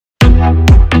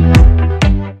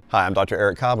Hi, I'm Dr.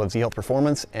 Eric Cobb of Z Health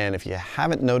Performance, and if you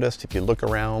haven't noticed, if you look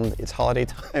around, it's holiday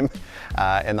time,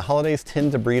 and the holidays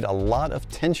tend to breed a lot of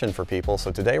tension for people.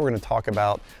 So today we're going to talk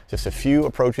about just a few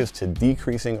approaches to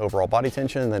decreasing overall body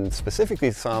tension, and then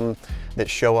specifically some that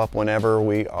show up whenever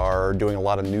we are doing a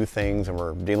lot of new things and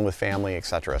we're dealing with family,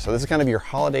 etc. So this is kind of your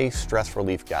holiday stress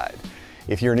relief guide.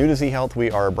 If you're new to Z Health,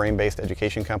 we are a brain-based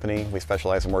education company. We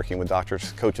specialize in working with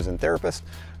doctors, coaches, and therapists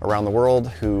around the world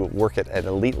who work at an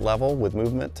elite level with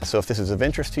movement. So if this is of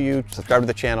interest to you, subscribe to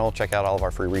the channel, check out all of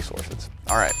our free resources.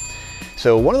 All right,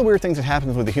 so one of the weird things that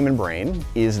happens with the human brain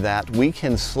is that we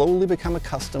can slowly become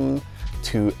accustomed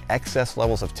to excess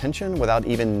levels of tension without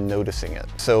even noticing it.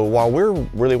 So while we're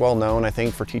really well known, I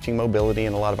think, for teaching mobility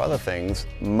and a lot of other things,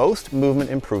 most movement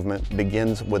improvement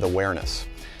begins with awareness.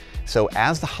 So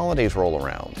as the holidays roll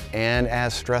around and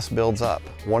as stress builds up,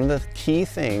 one of the key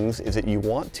things is that you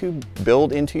want to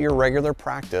build into your regular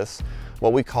practice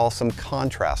what we call some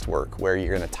contrast work, where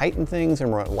you're going to tighten things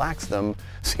and relax them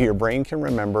so your brain can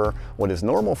remember what is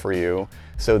normal for you,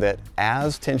 so that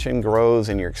as tension grows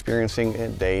and you're experiencing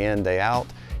it day in, day out,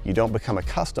 you don't become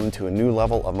accustomed to a new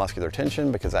level of muscular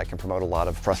tension, because that can promote a lot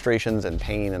of frustrations and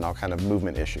pain and all kind of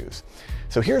movement issues.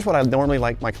 So here's what I normally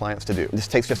like my clients to do. This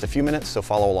takes just a few minutes, so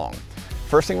follow along.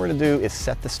 First thing we're going to do is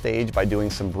set the stage by doing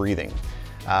some breathing.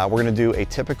 We're going to do a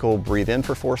typical breathe in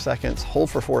for 4 seconds, hold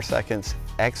for 4 seconds,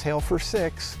 exhale for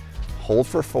 6, hold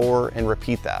for 4, and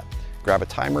repeat that. Grab a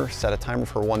timer, set a timer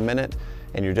for 1 minute,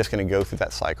 and you're just going to go through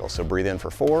that cycle. So breathe in for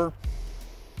 4,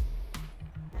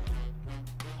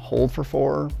 hold for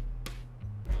 4,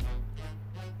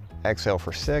 exhale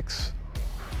for 6,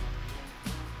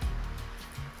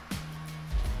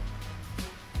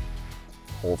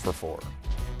 hold for 4.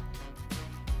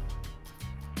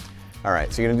 All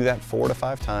right, so you're gonna do that 4 to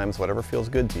 5 times, whatever feels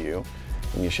good to you,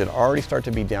 and you should already start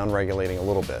to be down-regulating a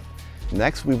little bit.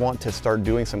 Next, we want to start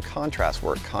doing some contrast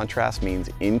work. Contrast means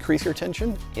increase your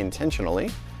tension intentionally,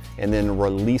 and then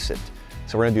release it.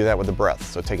 So we're gonna do that with the breath.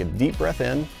 So take a deep breath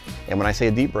in, and when I say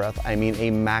a deep breath, I mean a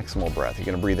maximal breath. You're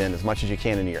gonna breathe in as much as you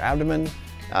can into your abdomen,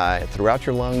 throughout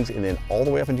your lungs, and then all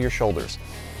the way up into your shoulders.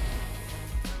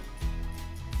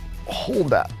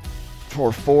 Hold that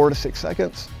for 4 to 6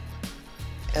 seconds,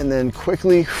 and then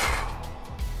quickly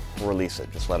release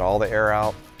it. Just let all the air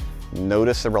out.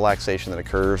 Notice the relaxation that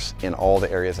occurs in all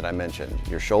the areas that I mentioned: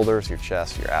 your shoulders, your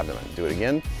chest, your abdomen. Do it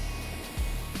again.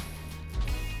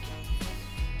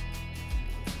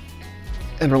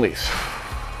 And release.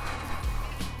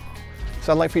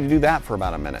 So I'd like for you to do that for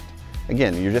about a minute.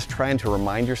 Again, you're just trying to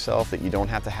remind yourself that you don't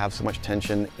have to have so much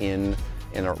tension in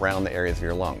and around the areas of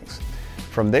your lungs.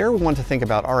 From there, we want to think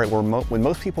about, all right, when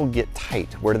most people get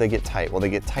tight, where do they get tight? Well, they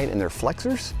get tight in their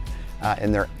flexors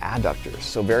and their adductors.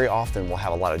 So very often we'll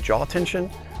have a lot of jaw tension,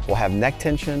 we'll have neck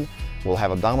tension, we'll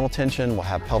have abdominal tension, we'll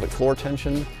have pelvic floor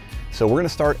tension. So we're gonna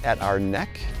start at our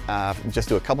neck, just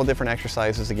do a couple different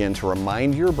exercises, again, to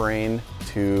remind your brain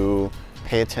to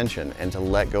pay attention and to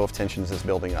let go of tensions that's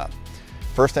building up.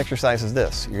 First exercise is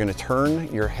this: you're gonna turn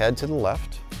your head to the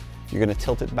left, you're gonna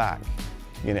tilt it back.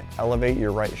 You're gonna elevate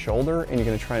your right shoulder, and you're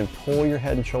gonna try and pull your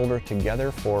head and shoulder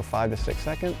together for 5 to 6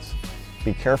 seconds.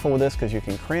 Be careful with this because you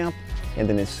can cramp, and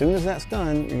then as soon as that's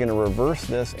done, you're gonna reverse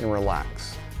this and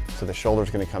relax. So the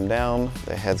shoulder's gonna come down,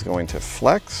 the head's going to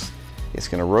flex, it's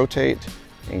gonna rotate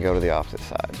and go to the opposite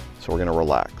side. So we're gonna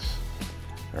relax.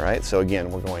 All right, so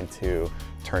again, we're going to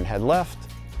turn head left,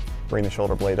 bring the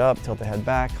shoulder blade up, tilt the head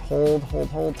back, hold, hold,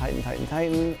 hold, tighten, tighten,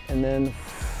 tighten, and then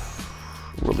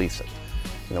release it.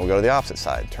 And then we'll go to the opposite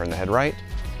side. Turn the head right,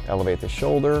 elevate the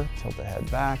shoulder, tilt the head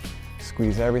back,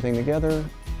 squeeze everything together,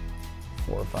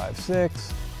 4, 5,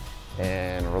 6,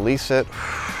 and release it.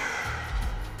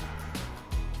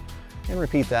 And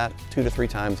repeat that 2 to 3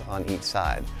 times on each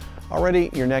side. Already,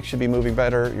 your neck should be moving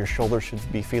better, your shoulders should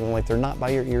be feeling like they're not by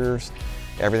your ears,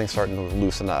 everything's starting to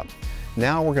loosen up.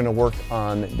 Now we're gonna work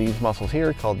on these muscles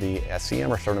here called the SCM,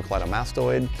 or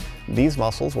sternocleidomastoid. These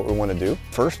muscles, what we wanna do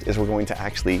first is we're going to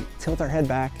actually tilt our head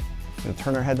back, we're gonna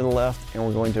turn our head to the left, and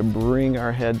we're going to bring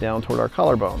our head down toward our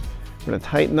collarbone. We're gonna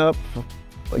tighten up,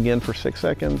 again for 6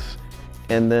 seconds,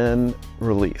 and then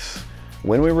release.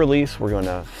 When we release, we're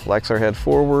gonna flex our head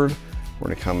forward, we're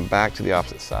gonna come back to the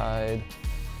opposite side,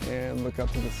 and look up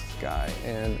to the sky.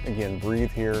 And again,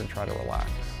 breathe here and try to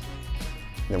relax.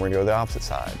 And then we're gonna go to the opposite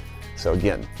side. So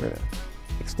again, we're gonna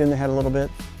extend the head a little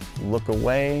bit, look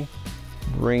away,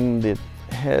 bring the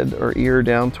head or ear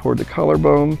down toward the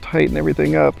collarbone, tighten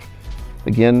everything up.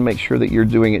 Again, make sure that you're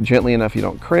doing it gently enough you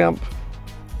don't cramp,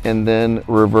 and then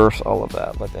reverse all of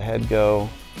that. Let the head go,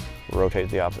 rotate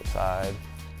to the opposite side,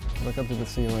 look up to the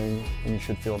ceiling, and you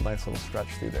should feel a nice little stretch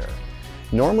through there.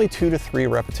 Normally 2 to 3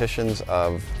 repetitions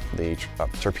of the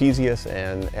trapezius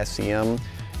and SCM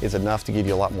is enough to give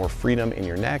you a lot more freedom in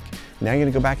your neck. Now you're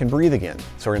gonna go back and breathe again.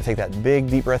 So we're gonna take that big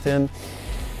deep breath in,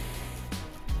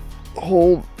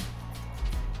 hold,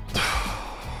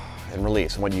 and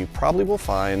release. And what you probably will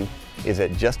find is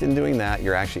that just in doing that,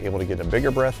 you're actually able to get a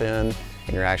bigger breath in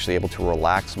and you're actually able to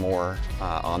relax more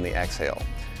on the exhale.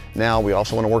 Now we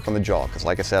also wanna work on the jaw, because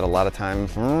like I said, a lot of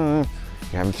times,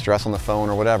 you're having stress on the phone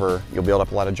or whatever, you'll build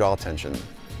up a lot of jaw tension.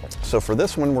 So for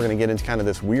this one, we're gonna get into kind of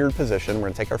this weird position. We're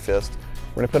gonna take our fist,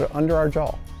 we're gonna put it under our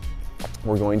jaw.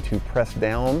 We're going to press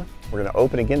down, we're gonna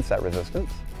open against that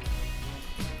resistance.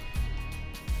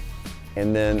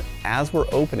 And then as we're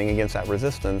opening against that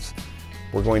resistance,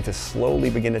 we're going to slowly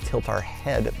begin to tilt our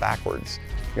head backwards.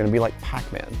 You're gonna be like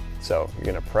Pac-Man. So you're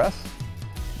gonna press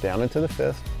down into the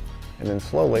fist and then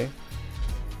slowly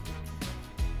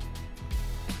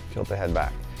tilt the head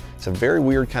back. It's a very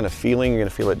weird kind of feeling. You're gonna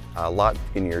feel it a lot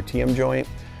in your TM joint.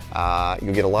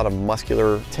 You'll get a lot of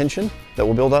muscular tension that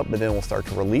will build up, but then we'll start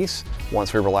to release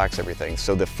once we relax everything.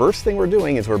 So the first thing we're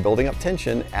doing is we're building up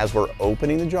tension as we're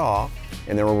opening the jaw,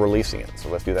 and then we're releasing it. So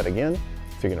let's do that again.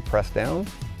 So you're gonna press down,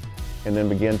 and then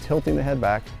begin tilting the head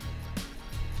back,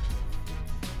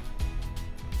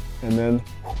 and then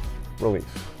release.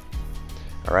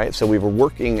 All right, so we were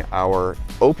working our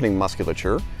opening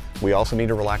musculature. We also need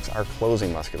to relax our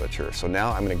closing musculature. So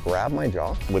now I'm gonna grab my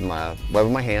jaw with my web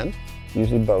of my hand,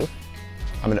 usually both.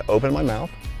 I'm gonna open my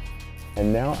mouth,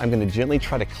 and now I'm gonna gently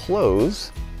try to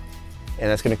close,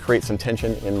 and that's gonna create some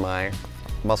tension in my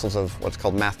muscles of what's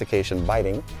called mastication,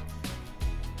 biting.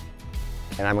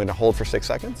 And I'm gonna hold for 6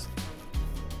 seconds.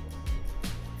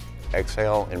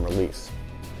 Exhale and release.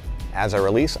 As I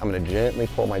release, I'm gonna gently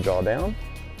pull my jaw down.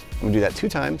 I'm gonna do that 2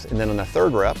 times, and then on the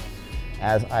 3rd rep,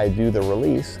 as I do the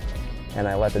release and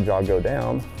I let the jaw go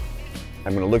down,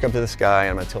 I'm gonna look up to the sky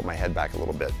and I'm gonna tilt my head back a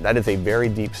little bit. That is a very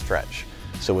deep stretch.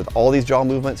 So with all these jaw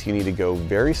movements, you need to go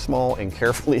very small and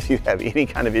carefully. If you have any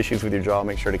kind of issues with your jaw,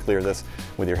 make sure to clear this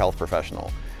with your health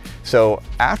professional. So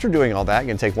after doing all that, you're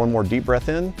gonna take one more deep breath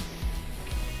in.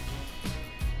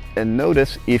 And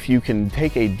notice if you can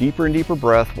take a deeper and deeper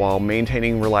breath while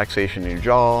maintaining relaxation in your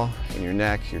jaw, in your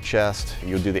neck, your chest.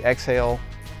 You'll do the exhale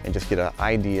and just get an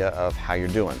idea of how you're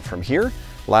doing. From here,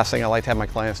 last thing I like to have my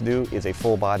clients do is a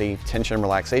full body tension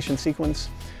relaxation sequence.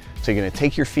 So you're gonna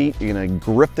take your feet, you're gonna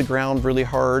grip the ground really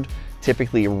hard,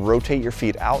 typically rotate your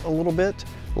feet out a little bit,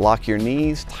 lock your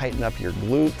knees, tighten up your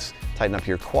glutes, tighten up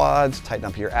your quads, tighten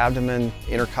up your abdomen,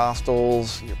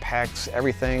 intercostals, your pecs,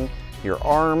 everything, your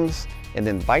arms, and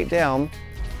then bite down,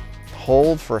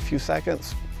 hold for a few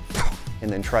seconds, and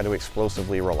then try to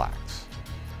explosively relax.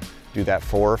 Do that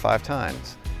 4 or 5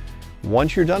 times.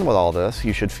 Once you're done with all this,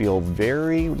 you should feel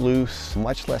very loose,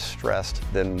 much less stressed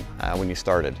than when you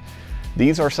started.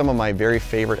 These are some of my very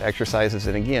favorite exercises,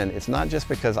 and again, it's not just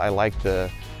because I like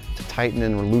to tighten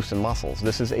and loosen muscles.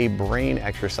 This is a brain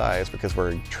exercise because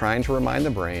we're trying to remind the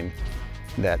brain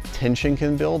that tension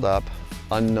can build up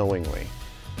unknowingly.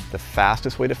 The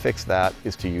fastest way to fix that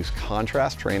is to use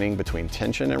contrast training between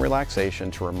tension and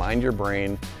relaxation to remind your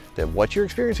brain that what you're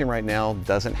experiencing right now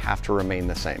doesn't have to remain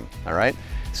the same, all right?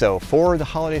 So for the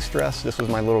holiday stress, this was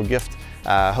my little gift.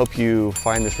 Hope you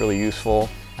find this really useful,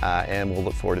 and we'll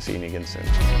look forward to seeing you again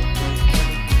soon.